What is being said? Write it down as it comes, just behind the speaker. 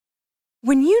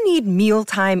When you need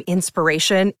mealtime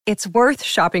inspiration, it's worth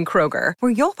shopping Kroger,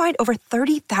 where you'll find over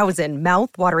 30,000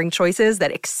 mouth-watering choices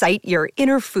that excite your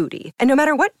inner foodie. And no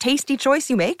matter what tasty choice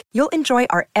you make, you'll enjoy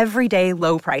our everyday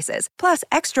low prices, plus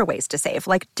extra ways to save,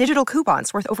 like digital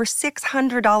coupons worth over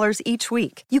 $600 each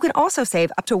week. You can also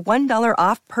save up to $1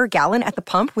 off per gallon at the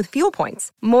pump with fuel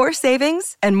points. More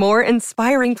savings and more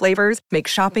inspiring flavors make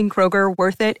shopping Kroger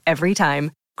worth it every time.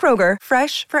 Kroger,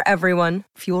 fresh for everyone.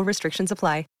 Fuel restrictions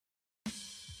apply.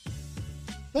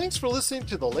 Thanks for listening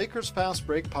to the Lakers Fast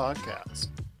Break podcast,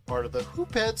 part of the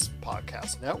Hoopheads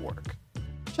Podcast Network.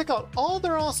 Check out all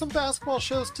their awesome basketball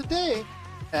shows today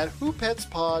at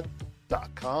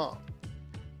hoopheadspod.com.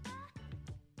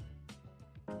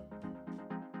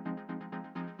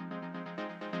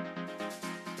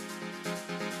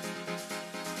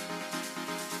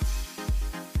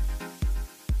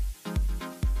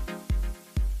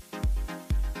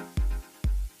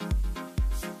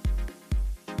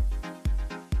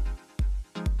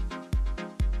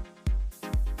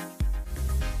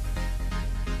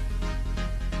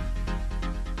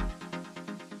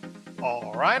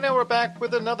 All right, now we're back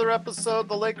with another episode of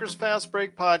the Lakers Fast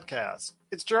Break podcast.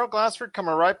 It's Gerald Glassford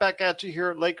coming right back at you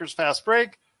here at Lakers Fast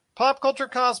Break, Pop Culture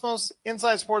Cosmos,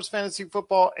 Inside Sports Fantasy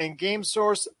Football, and Game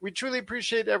Source. We truly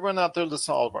appreciate everyone out there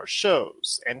listening to all of our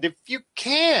shows. And if you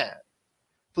can,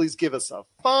 please give us a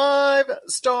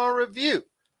 5-star review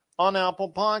on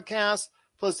Apple Podcasts.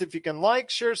 Plus, if you can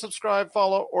like, share, subscribe,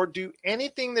 follow, or do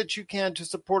anything that you can to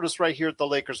support us right here at the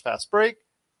Lakers Fast Break,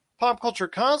 Pop Culture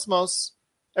Cosmos,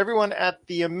 everyone at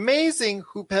the amazing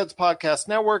Hoopheads Podcast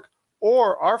Network,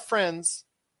 or our friends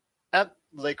at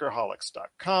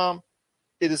Lakerholics.com.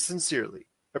 It is sincerely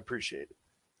appreciated.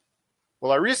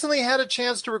 Well, I recently had a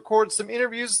chance to record some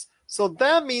interviews, so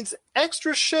that means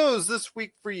extra shows this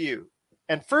week for you.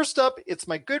 And first up, it's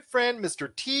my good friend,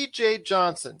 Mr. T.J.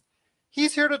 Johnson.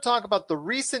 He's here to talk about the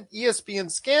recent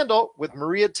ESPN scandal with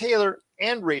Maria Taylor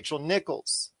and Rachel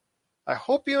Nichols. I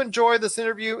hope you enjoy this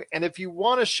interview, and if you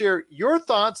want to share your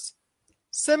thoughts,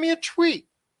 send me a tweet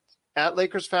at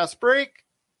LakersFastBreak,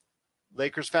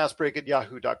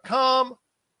 LakersFastBreak@yahoo.com,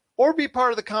 or be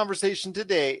part of the conversation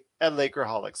today at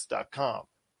Lakerholics.com.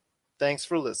 Thanks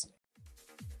for listening.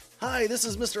 Hi, this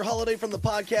is Mr. Holiday from the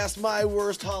podcast My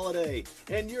Worst Holiday,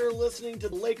 and you're listening to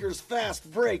the Lakers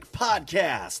Fast Break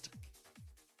podcast.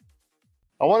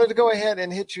 I wanted to go ahead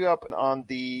and hit you up on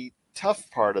the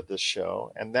tough part of this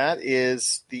show, and that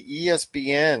is the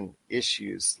ESPN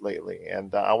issues lately.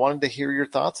 And I wanted to hear your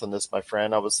thoughts on this, my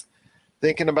friend. I was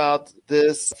thinking about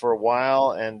this for a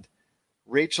while, and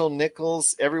Rachel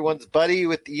Nichols, everyone's buddy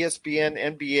with ESPN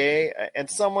NBA, and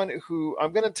someone who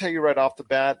I'm going to tell you right off the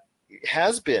bat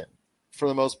has been, for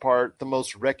the most part, the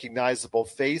most recognizable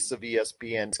face of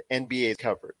ESPN's NBA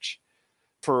coverage.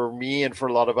 For me and for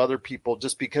a lot of other people,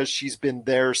 just because she's been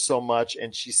there so much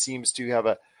and she seems to have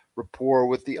a rapport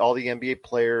with all the NBA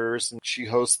players, and she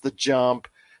hosts The Jump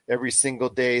every single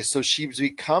day. So she's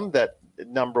become that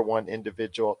number one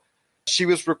individual. She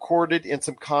was recorded in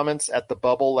some comments at the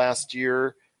Bubble last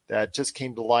year that just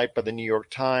came to light by the New York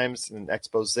Times in an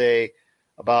expose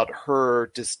about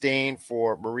her disdain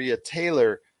for Maria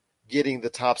Taylor getting the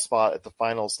top spot at the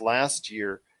finals last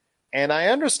year. And I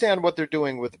understand what they're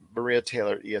doing with Maria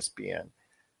Taylor at ESPN.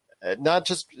 It's not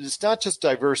just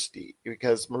diversity,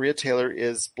 because Maria Taylor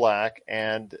is black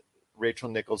and Rachel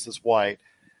Nichols is white.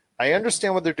 I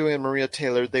understand what they're doing with Maria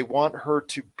Taylor. They want her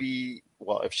to be,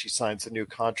 well, if she signs a new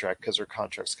contract, because her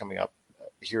contract's coming up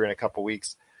here in a couple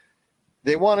weeks.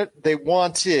 They wanted,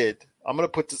 I'm going to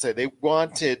put to say, they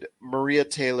wanted Maria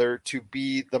Taylor to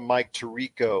be the Mike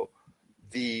Tirico,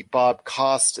 the Bob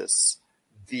Costas,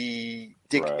 the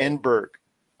Dick Enberg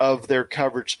of their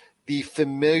coverage, the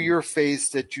familiar face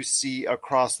that you see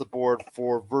across the board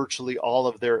for virtually all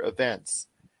of their events.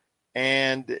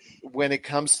 And when it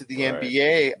comes to the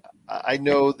NBA, I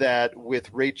know that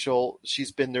with Rachel,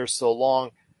 she's been there so long,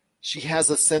 she has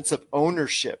a sense of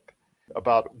ownership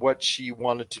about what she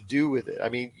wanted to do with it. I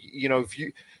mean, if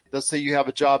you, let's say you have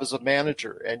a job as a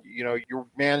manager and, you're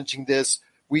managing this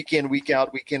week in, week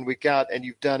out, and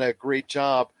you've done a great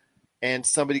job, and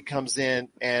somebody comes in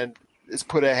and is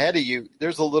put ahead of you,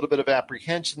 there's a little bit of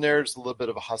apprehension there. There's a little bit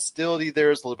of hostility there.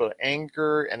 There's a little bit of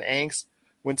anger and angst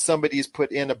when somebody is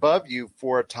put in above you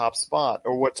for a top spot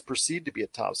or what's perceived to be a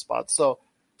top spot. So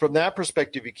from that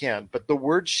perspective, you can. But the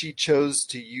word she chose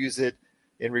to use it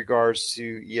in regards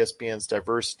to ESPN's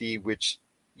diversity, which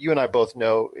you and I both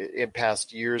know in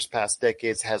past years, past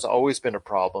decades, has always been a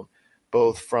problem,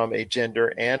 both from a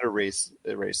gender and a race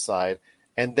side.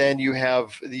 And then you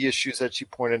have the issues that she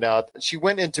pointed out. She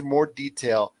went into more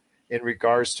detail in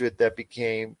regards to it that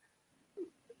became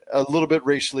a little bit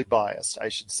racially biased, I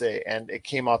should say, and it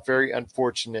came off very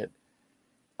unfortunate.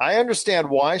 I understand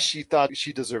why she thought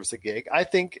she deserves a gig. I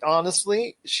think,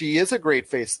 honestly, she is a great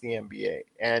face of the NBA,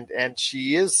 and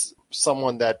she is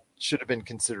someone that should have been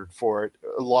considered for it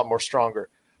a lot more stronger.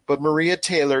 But Maria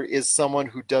Taylor is someone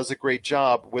who does a great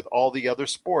job with all the other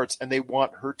sports, and they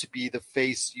want her to be the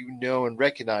face you know and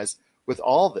recognize with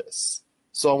all this.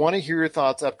 So I want to hear your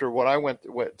thoughts after what I went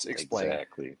to explain.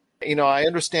 Exactly. I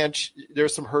understand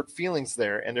there's some hurt feelings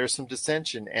there, and there's some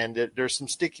dissension, and there's some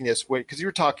stickiness because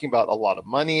you're talking about a lot of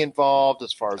money involved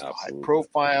as far as the high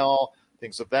profile,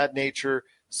 things of that nature.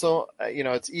 So,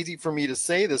 it's easy for me to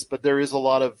say this, but there is a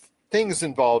lot of things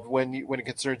involved when it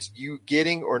concerns you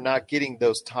getting or not getting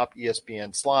those top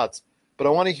ESPN slots. But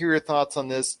I want to hear your thoughts on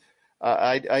this.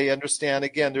 I understand,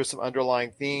 again, there's some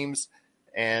underlying themes,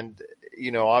 and,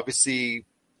 obviously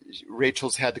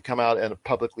Rachel's had to come out and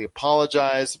publicly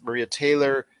apologize. Maria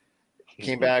Taylor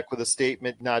came back with a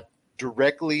statement, not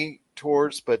directly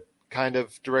towards, but kind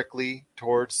of directly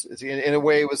towards. In a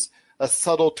way, it was a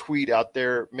subtle tweet out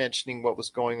there mentioning what was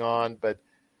going on. But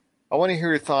I want to hear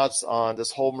your thoughts on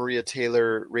this whole Maria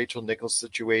Taylor, Rachel Nichols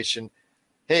situation.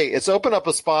 Hey, it's opened up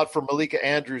a spot for Malika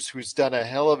Andrews, who's done a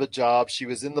hell of a job. She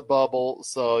was in the bubble.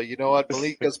 So you know what?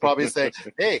 Malika's probably saying,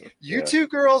 hey, you two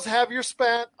girls have your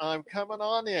spat. I'm coming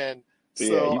on in.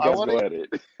 So you guys go at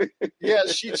it. Yeah,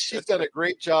 she's done a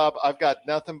great job. I've got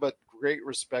nothing but great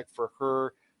respect for her.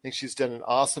 I think she's done an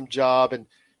awesome job. And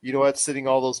you know what? Sitting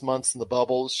all those months in the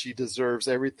bubble, she deserves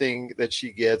everything that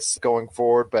she gets going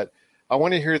forward. But I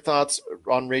want to hear your thoughts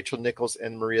on Rachel Nichols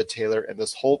and Maria Taylor and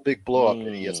this whole big blow up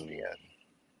at ESPN.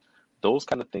 Those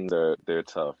kind of things they're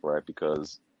tough, right?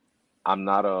 Because I'm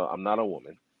not a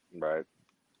woman, right?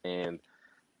 And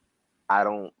I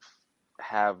don't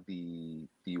have the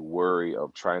worry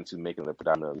of trying to make it a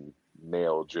predominantly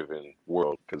male driven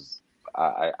world, because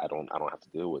I don't have to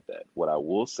deal with that. What I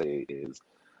will say is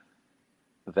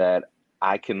that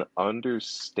I can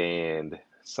understand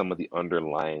some of the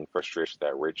underlying frustration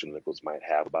that Rachel Nichols might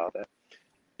have about that,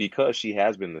 because she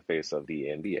has been the face of the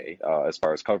NBA as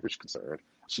far as coverage concerned.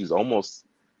 She's almost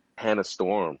Hannah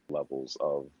Storm levels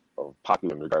of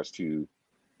popular in regards to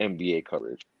NBA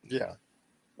coverage. Yeah.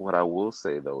 What I will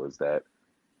say, though, is that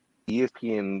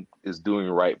ESPN is doing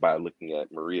right by looking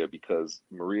at Maria, because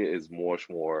Maria is much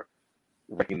more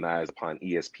recognized upon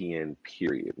ESPN,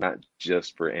 period. Not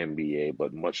just for NBA,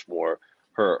 but much more.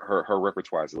 Her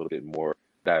repertoire is a little bit more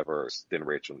diverse than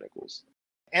Rachel Nichols.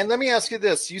 And let me ask you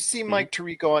this. You see Mike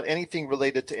Tirico on anything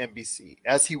related to NBC,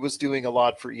 as he was doing a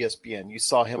lot for ESPN. You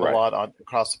saw him a lot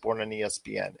across the board on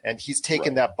ESPN. And he's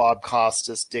taken that Bob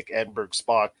Costas, Dick Enberg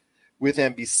spot with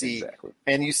NBC. Exactly.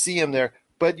 And you see him there.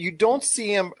 But you don't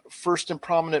see him first and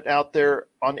prominent out there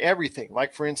on everything.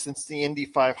 Like, for instance, the Indy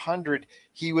 500,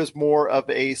 he was more of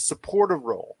a supportive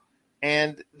role.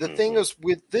 And the thing is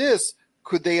with this,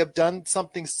 could they have done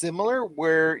something similar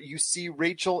where you see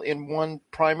Rachel in one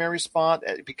primary spot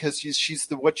because she's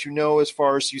the what you know as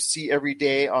far as you see every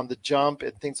day on the jump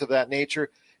and things of that nature,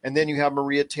 and then you have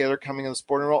Maria Taylor coming in the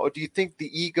sporting role? Or do you think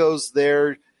the egos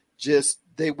there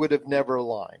they would have never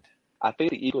aligned? I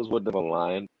think the egos would have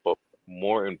aligned, but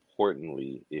more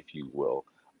importantly, if you will,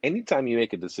 anytime you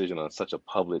make a decision on such a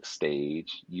public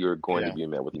stage, you're going to be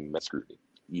met with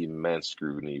immense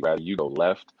scrutiny, rather you go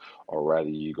left or rather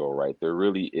you go right. There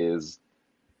really is,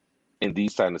 in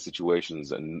these kind of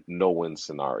situations, no-win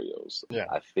scenarios. Yeah.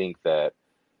 I think that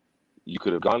you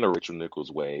could have gone to Rachel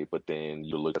Nichols' way, but then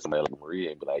you look at somebody like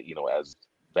Maria and be like, as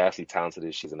vastly talented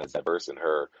as she is and as diverse in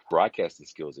her broadcasting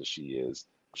skills as she is,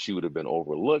 she would have been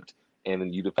overlooked, and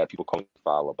then you'd have had people calling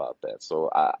foul about that. So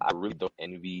I really don't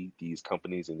envy these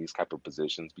companies in these type of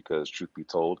positions, because truth be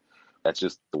told, that's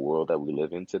just the world that we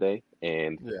live in today.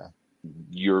 And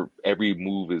your every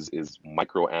move is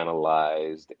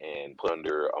micro-analyzed and put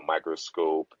under a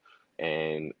microscope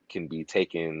and can be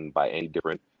taken by any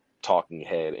different talking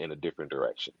head in a different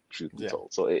direction, truth be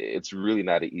told. So it's really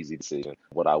not an easy decision.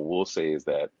 What I will say is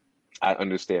that I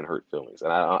understand hurt feelings.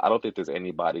 And I don't think there's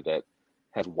anybody that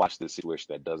has watched this situation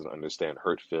that doesn't understand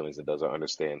hurt feelings and doesn't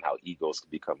understand how egos can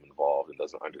become involved and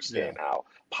doesn't understand how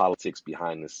politics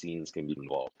behind the scenes can be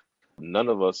involved. None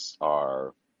of us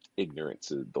are ignorant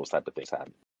to those type of things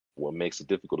happening. What makes it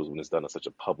difficult is when it's done on such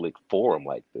a public forum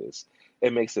like this.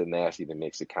 It makes it nasty and it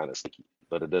makes it kind of sticky.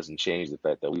 But it doesn't change the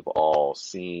fact that we've all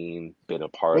seen, been a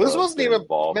part of. This wasn't even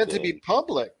meant to be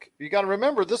public. You got to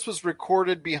remember, this was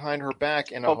recorded behind her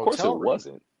back in a hotel room. Of course it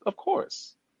wasn't. Of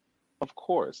course. Of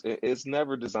course, it's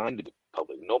never designed to be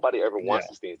public. Nobody ever Yeah, wants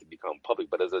these things to become public,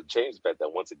 but as a change the fact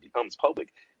that once it becomes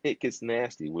public, it gets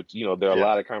nasty. Which there are a yeah,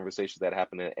 lot of conversations that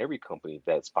happen at every company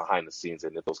that's behind the scenes,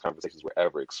 and if those conversations were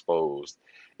ever exposed,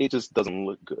 it just doesn't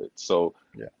look good. So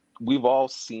yeah. we've all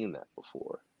seen that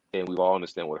before, and we've all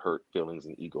understand what hurt feelings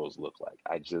and egos look like.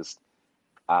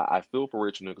 I feel for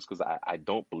Rachel Nichols because I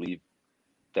don't believe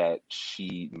that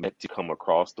she meant to come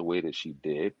across the way that she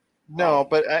did, No,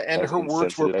 but and as her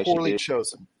words were insensitive as she poorly did.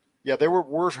 chosen. Yeah, they were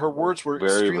words. Her words were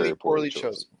Very, extremely very poorly poorly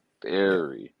chosen. chosen. Yeah,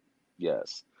 Very,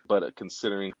 yes. But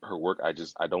considering her work, I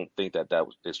don't think that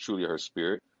is truly her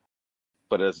spirit.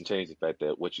 But it doesn't change the fact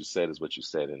that what you said is what you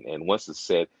said, and once it's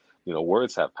said,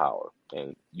 words have power,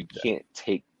 and you yeah, can't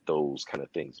take those kind of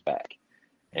things back.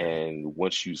 yeah. And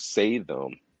once you say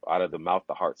them, out of the mouth,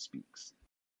 the heart speaks.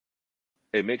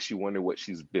 It makes you wonder what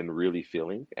she's been really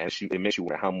feeling, and it makes you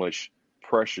wonder how much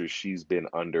pressure she's been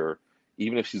under,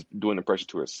 even if she's doing the pressure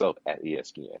to herself at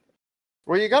ESPN.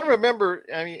 Well, you got to remember,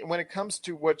 I mean, when it comes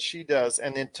to what she does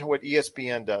and then to what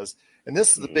ESPN does, and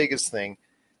this is the Hmm. biggest thing,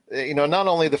 not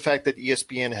only the fact that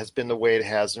ESPN has been the way it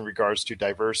has in regards to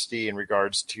diversity, in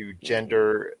regards to Hmm.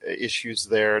 gender issues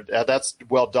there, that's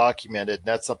well documented. And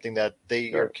that's something that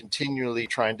they are Right, continually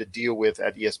trying to deal with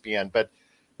at ESPN. But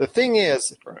the thing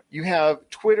is, right, you have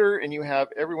Twitter and you have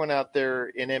everyone out there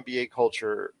in NBA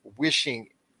culture wishing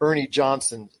Ernie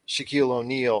Johnson, Shaquille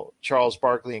O'Neal, Charles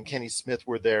Barkley, and Kenny Smith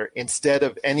were there instead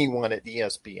of anyone at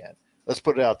ESPN. Let's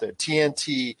put it out there.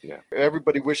 TNT, yeah,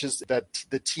 everybody wishes that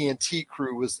the TNT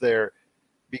crew was there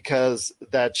because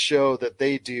that show that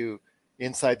they do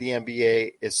inside the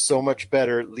NBA is so much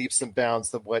better, leaps and bounds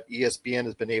than what ESPN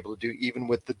has been able to do, even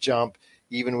with the jump,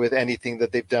 even with anything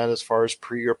that they've done as far as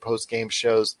pre or post game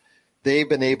shows. They've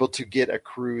been able to get a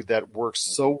crew that works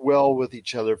so well with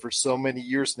each other for so many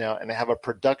years now and have a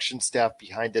production staff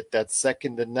behind it that's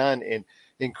second to none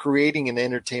in creating an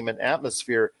entertainment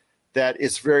atmosphere that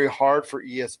it's very hard for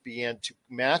ESPN to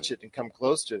match it and come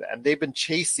close to it. And they've been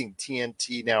chasing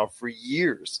TNT now for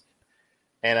years.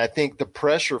 And I think the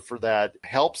pressure for that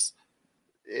helped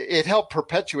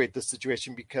perpetuate the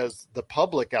situation because the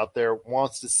public out there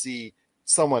wants to see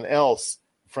someone else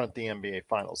front the NBA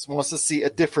finals, wants to see a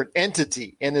different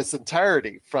entity in its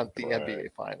entirety front the right,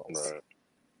 NBA finals. right.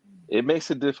 It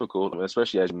makes it difficult,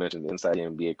 especially as you mentioned, the inside the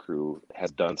NBA crew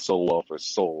has done so well for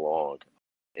so long.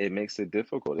 It makes it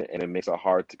difficult and it makes it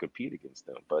hard to compete against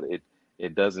them. But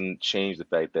it doesn't change the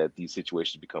fact that these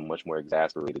situations become much more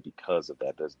exasperated because of that.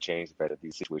 It doesn't change the fact that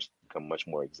these situations become much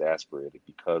more exasperated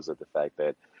because of the fact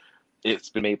that it's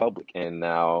been made public. And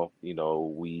now,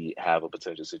 we have a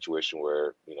potential situation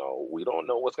where, we don't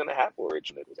know what's going to happen with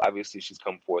Rachel Nichols. Obviously, she's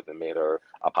come forth and made her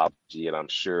apology, and I'm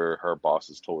sure her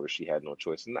bosses told her she had no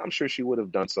choice. And I'm sure she would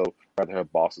have done so whether her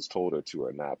bosses told her to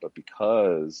or not. But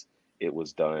because it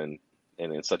was done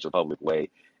and in such a public way,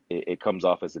 it comes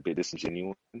off as a bit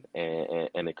disingenuous,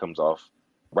 and it comes off,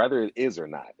 whether it is or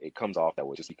not, it comes off that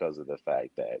way just because of the fact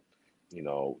that,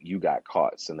 you got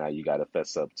caught. So now you got to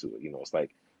fess up to it. It's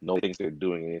like, nobody thinks they're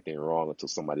doing anything wrong until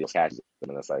somebody else catches them.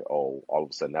 And it's like, oh, all of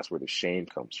a sudden, that's where the shame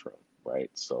comes from, right?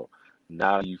 So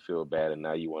now you feel bad and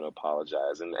now you want to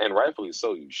apologize. And rightfully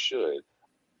so, you should.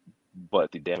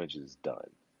 But the damage is done.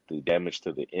 The damage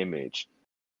to the image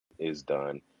is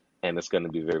done. And it's going to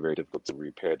be very, very difficult to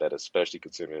repair that, especially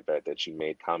considering the fact that you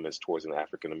made comments towards an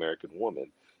African American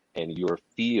woman. And your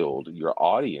field, your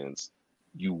audience,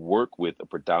 you work with a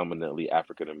predominantly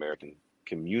African American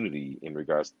community in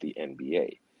regards to the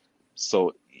NBA.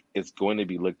 So it's going to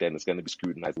be looked at and it's going to be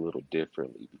scrutinized a little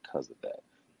differently because of that.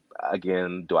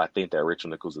 Again, do I think that Rachel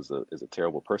Nichols is a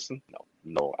terrible person?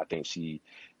 No. I think she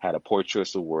had a poor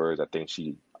choice of words. I think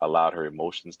she allowed her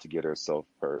emotions to get her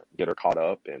caught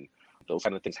up, and those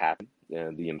kind of things happen.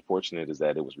 And the unfortunate is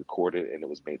that it was recorded and it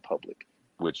was made public,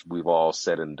 which we've all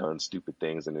said and done stupid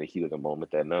things in the heat of the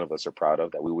moment that none of us are proud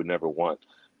of, that we would never want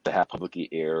to have publicly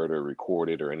aired or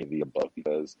recorded or any of the above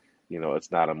because,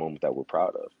 it's not a moment that we're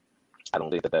proud of. I don't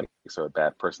think that makes her a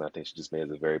bad person. I think she just made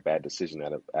a very bad decision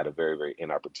at a very, very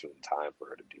inopportune time for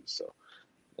her to do so.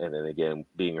 And then again,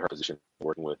 being in her position,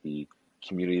 working with the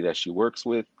community that she works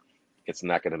with, it's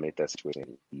not going to make that situation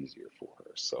any easier for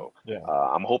her. So Yeah.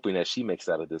 I'm hoping that she makes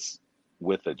out of this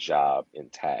with a job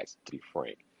intact, to be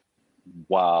frank.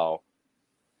 While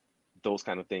those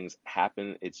kind of things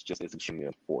happen, it's extremely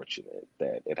unfortunate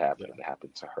that it happened Yeah. and it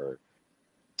happened to her.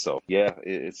 So yeah,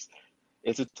 it's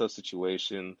a tough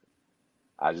situation.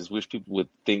 I just wish people would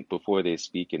think before they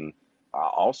speak, and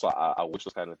I wish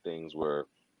those kind of things were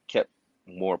kept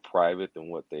more private than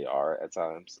what they are at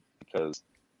times, because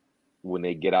when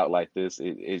they get out like this,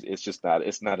 it's just not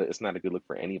it's not a good look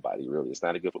for anybody really. It's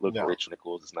not a good look for No. Rachel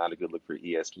Nichols. It's not a good look for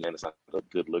ESPN. It's not a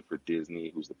good look for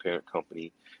Disney, who's the parent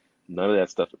company. None of that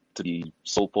stuff to be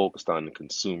so focused on the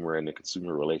consumer and the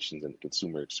consumer relations and the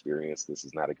consumer experience. This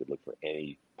is not a good look for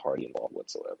any party involved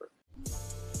whatsoever.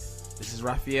 This is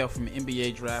Raphael from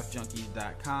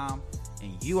NBADraftJunkies.com,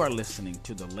 and you are listening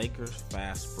to the Lakers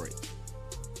Fast Break.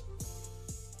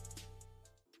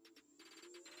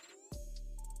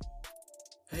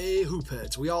 Hey,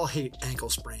 hoopheads, we all hate ankle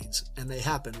sprains, and they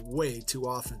happen way too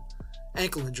often.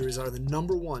 Ankle injuries are the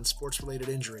 #1 sports-related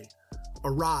injury.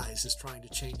 Arise is trying to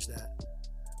change that.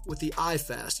 With the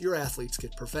iFast, your athletes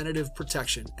get preventative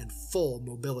protection and full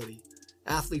mobility.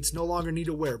 Athletes no longer need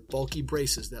to wear bulky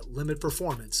braces that limit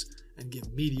performance and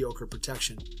give mediocre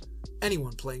protection.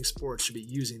 Anyone playing sports should be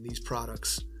using these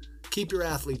products. Keep your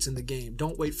athletes in the game.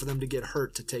 Don't wait for them to get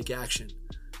hurt to take action.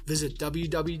 Visit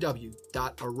www.arise.com,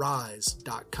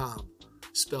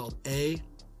 spelled ARYSE,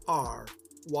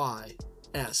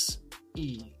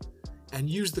 and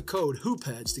use the code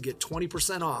HOOPHEADS to get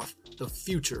 20% off the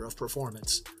future of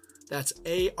performance. That's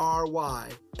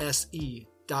ARYSE.com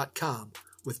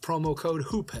with promo code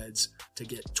HOOPHEADS to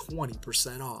get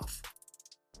 20% off.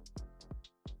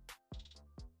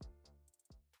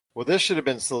 Well, this should have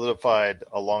been solidified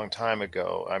a long time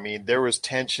ago. I mean, there was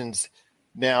tensions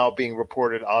now being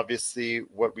reported. Obviously,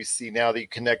 what we see now, that you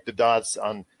connect the dots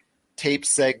on tape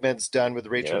segments done with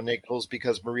Rachel Nichols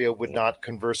because Maria would not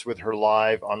converse with her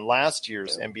live on last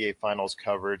year's NBA Finals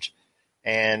coverage.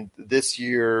 And this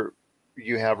year,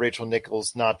 you have Rachel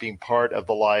Nichols not being part of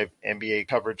the live NBA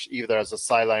coverage, either as a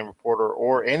sideline reporter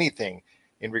or anything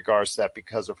in regards to that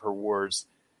because of her words.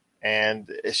 And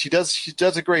she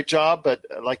does a great job, but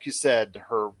like you said,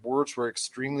 her words were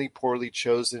extremely poorly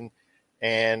chosen.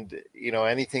 And, you know,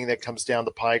 anything that comes down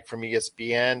the pike from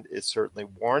ESPN is certainly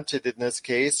warranted in this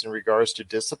case in regards to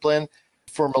discipline.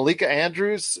 For Malika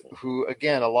Andrews, who,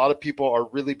 again, a lot of people are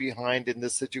really behind in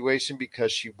this situation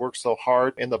because she worked so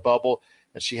hard in the bubble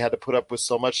and she had to put up with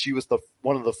so much. She was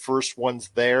one of the first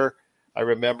ones there. I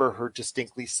remember her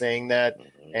distinctly saying that,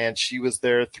 and she was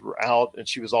there throughout, and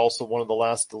she was also one of the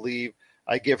last to leave.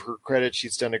 I give her credit.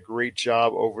 She's done a great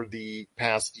job over the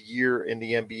past year in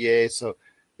the NBA, so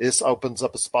this opens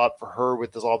up a spot for her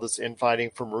with all this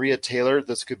infighting. For Maria Taylor,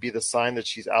 this could be the sign that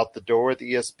she's out the door with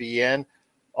ESPN,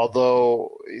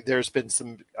 although there's been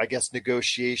some, I guess,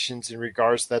 negotiations in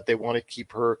regards to that. They want to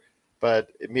keep her, but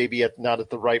maybe not at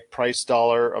the right price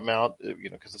dollar amount, you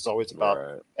know, because it's always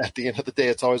about, at the end of the day,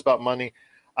 it's always about money.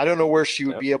 I don't know where she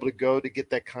would be able to go to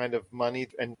get that kind of money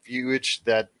and viewage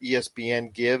that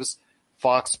ESPN gives.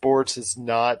 Fox Sports is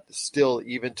not still,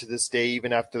 even to this day,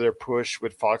 even after their push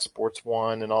with Fox Sports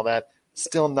 1 and all that,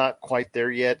 still not quite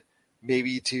there yet.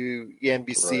 Maybe to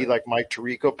NBC like Mike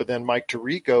Tirico, but then Mike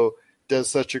Tirico does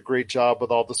such a great job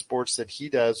with all the sports that he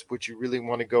does. Would you really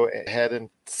want to go ahead and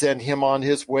send him on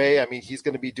his way? I mean, he's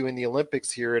going to be doing the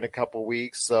Olympics here in a couple of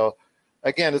weeks. So,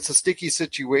 again, it's a sticky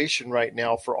situation right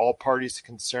now for all parties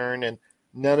concerned, and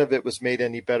none of it was made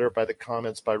any better by the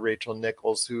comments by Rachel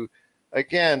Nichols, who,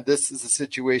 again, this is a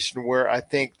situation where I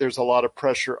think there's a lot of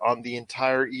pressure on the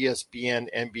entire ESPN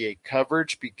NBA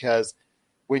coverage, because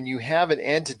when you have an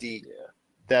entity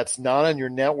that's not on your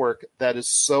network that is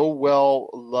so well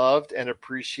loved and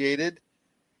appreciated,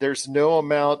 there's no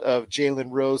amount of Jalen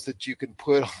Rose that you can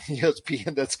put on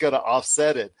ESPN that's going to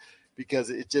offset it, because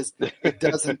it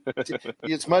doesn't.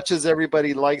 As much as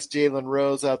everybody likes Jalen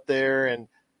Rose out there, and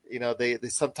you know, they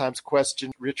sometimes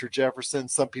question Richard Jefferson.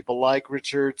 Some people like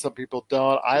Richard, some people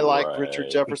don't. I like Richard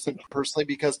Jefferson personally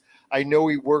because I know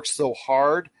he worked so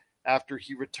hard after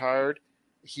he retired.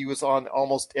 He was on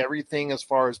almost everything as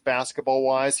far as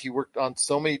basketball-wise. He worked on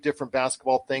so many different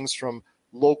basketball things, from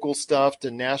local stuff to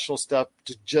national stuff,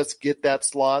 to just get that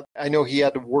slot. I know he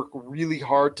had to work really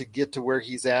hard to get to where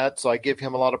he's at, so I give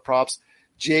him a lot of props.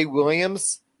 Jay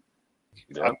Williams,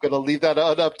 I'm going to leave that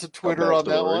up to Twitter on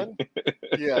that one.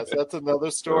 Yes, that's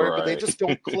another story, but they just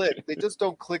don't click. They just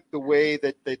don't click the way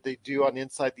that they do on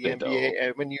Inside the NBA.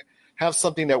 And when you have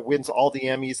something that wins all the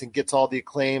Emmys and gets all the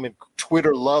acclaim and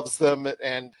Twitter loves them,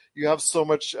 and you have so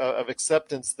much of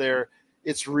acceptance there,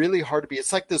 it's really hard to be.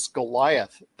 It's like this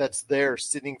Goliath that's there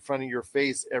sitting in front of your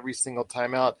face every single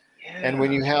time out. Yeah. And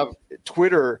when you have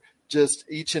Twitter just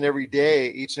each and every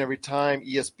day, each and every time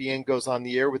ESPN goes on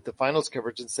the air with the finals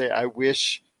coverage and say, I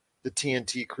wish the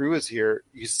TNT crew is here,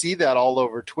 you see that all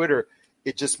over Twitter.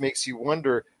 It just makes you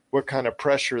wonder what kind of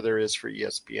pressure there is for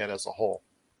ESPN as a whole.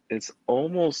 It's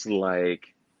almost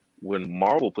like when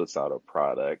Marvel puts out a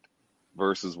product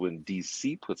versus when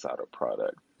DC puts out a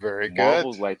product. Very good.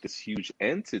 Marvel's like this huge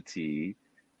entity,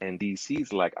 And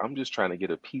DC's like, I'm just trying to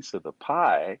get a piece of the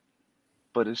pie,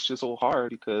 but it's just so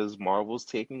hard because Marvel's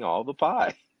taking all the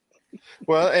pie.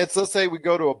 Well, let's say we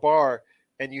go to a bar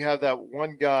and you have that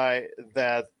one guy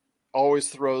that always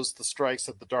throws the strikes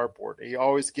at the dartboard. He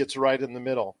always gets right in the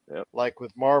middle, like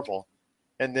with Marvel.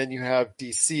 And then you have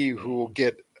DC who will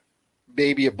get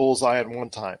maybe a bullseye on one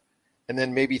time and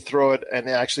then maybe throw it and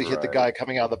actually hit the guy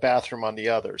coming out of the bathroom on the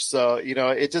other. So,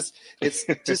 it's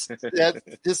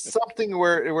just something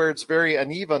where it's very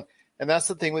uneven. And that's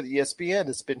the thing with ESPN.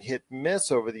 It's been hit and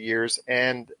miss over the years.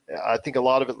 And I think a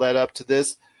lot of it led up to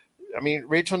this. I mean,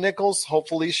 Rachel Nichols,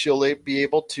 hopefully she'll be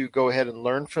able to go ahead and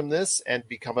learn from this and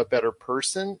become a better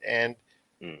person and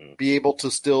be able to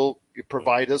still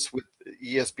provide us with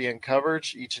ESPN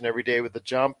coverage each and every day with the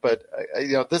jump. But,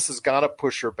 this has got to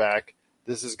push her back.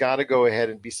 This has got to go ahead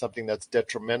and be something that's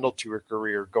detrimental to her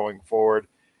career going forward.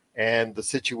 And the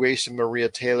situation, Maria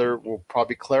Taylor, will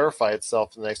probably clarify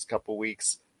itself in the next couple of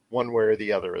weeks, one way or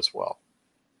the other as well.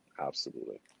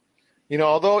 Absolutely.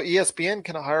 Although ESPN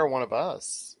can hire one of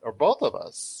us or both of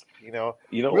us, I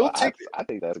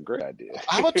think that's a great idea.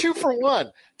 How about 2 for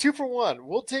 1? 2 for 1.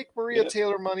 We'll take Maria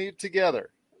Taylor money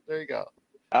together. There you go.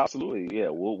 Absolutely, yeah.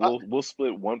 We'll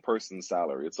split one person's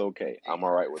salary. It's okay. I'm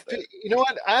all right with that. You know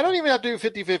what? I don't even have to do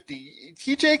 50-50.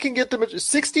 TJ can get them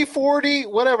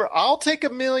 60-40, whatever. I'll take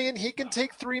 $1 million. He can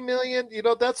take $3 million.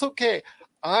 That's okay.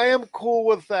 I am cool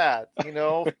with that.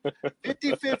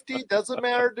 50-50 doesn't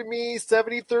matter to me.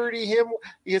 70-30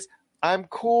 him. I'm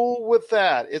cool with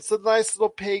that. It's a nice little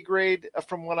pay grade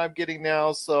from what I'm getting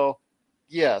now. So,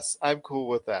 yes, I'm cool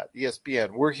with that.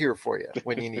 ESPN, we're here for you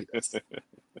when you need us.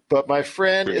 But my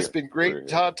friend, it's been great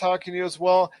talking to you as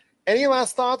well. Any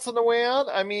last thoughts on the way out?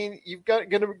 I mean, you've got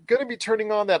going to be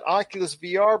turning on that Oculus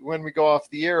VR when we go off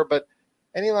the air. But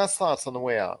any last thoughts on the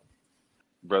way out?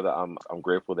 Brother, I'm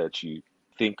grateful that you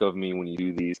think of me when you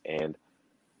do these. And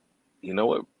you know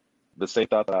what? The same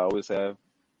thought that I always have,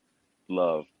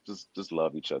 love. Just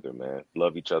love each other, man.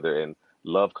 Love each other. And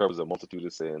love covers a multitude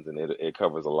of sins, and it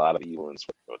covers a lot of evil. And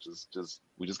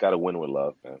we just got to win with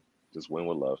love, man. Just win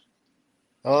with love.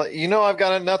 Well, I've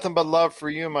got nothing but love for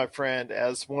you, my friend,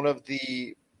 as one of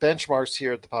the benchmarks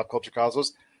here at the Pop Culture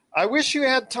Cosmos. I wish you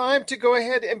had time to go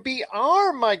ahead and be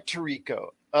our Mike Tirico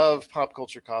of Pop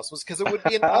Culture Cosmos, because it would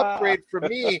be an upgrade for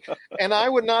me, and I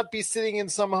would not be sitting in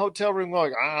some hotel room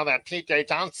going, that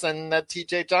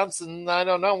TJ Johnson, I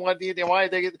don't know,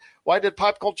 why did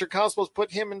Pop Culture Cosmos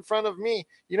put him in front of me?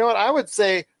 You know what? I would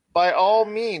say by all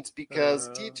means, because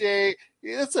TJ,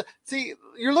 see,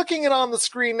 you're looking at on the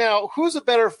screen now, who's a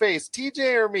better face,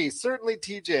 TJ or me? Certainly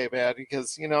TJ, man,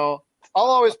 because, I'll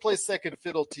always play second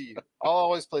fiddle to you. I'll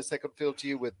always play second fiddle to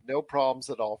you with no problems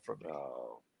at all from me.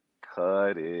 Oh,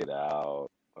 cut it out.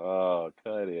 Oh,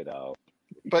 cut it out.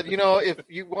 But, if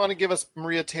you want to give us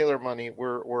Maria Taylor money,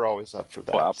 we're always up for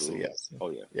that. Oh, absolutely. So, yes. Oh,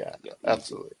 yeah. Yeah,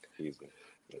 absolutely. Easy.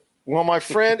 Well, my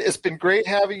friend, it's been great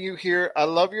having you here. I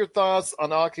love your thoughts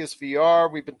on Oculus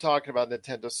VR. We've been talking about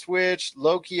Nintendo Switch,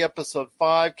 Loki episode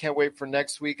 5. Can't wait for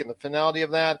next week and the finality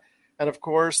of that. And, of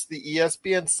course, the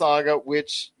ESPN saga,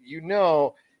 which,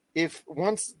 if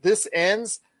once this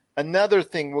ends, another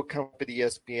thing will come at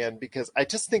ESPN, because I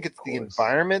just think it's the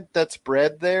environment that's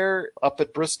bred there up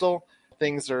at Bristol.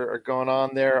 Things are going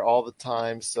on there all the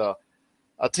time. So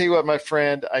I'll tell you what, my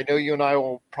friend, I know you and I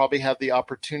will probably have the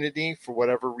opportunity for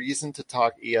whatever reason to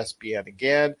talk ESPN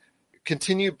again.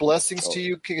 Continued blessings to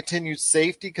you, continued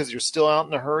safety, because you're still out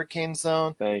in the hurricane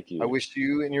zone. Thank you. I wish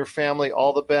you and your family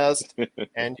all the best.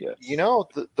 And, yes.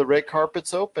 The red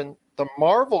carpet's open. The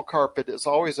Marvel carpet is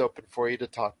always open for you to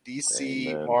talk DC,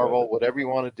 Amen, Marvel, brother. whatever you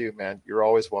want to do, man. You're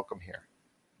always welcome here.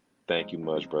 Thank you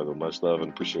much, brother. Much love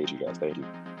and appreciate you guys. Thank you.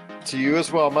 To you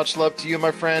as well. Much love to you, my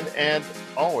friend. And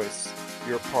always,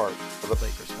 you're part of the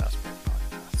Lakers Fast Break.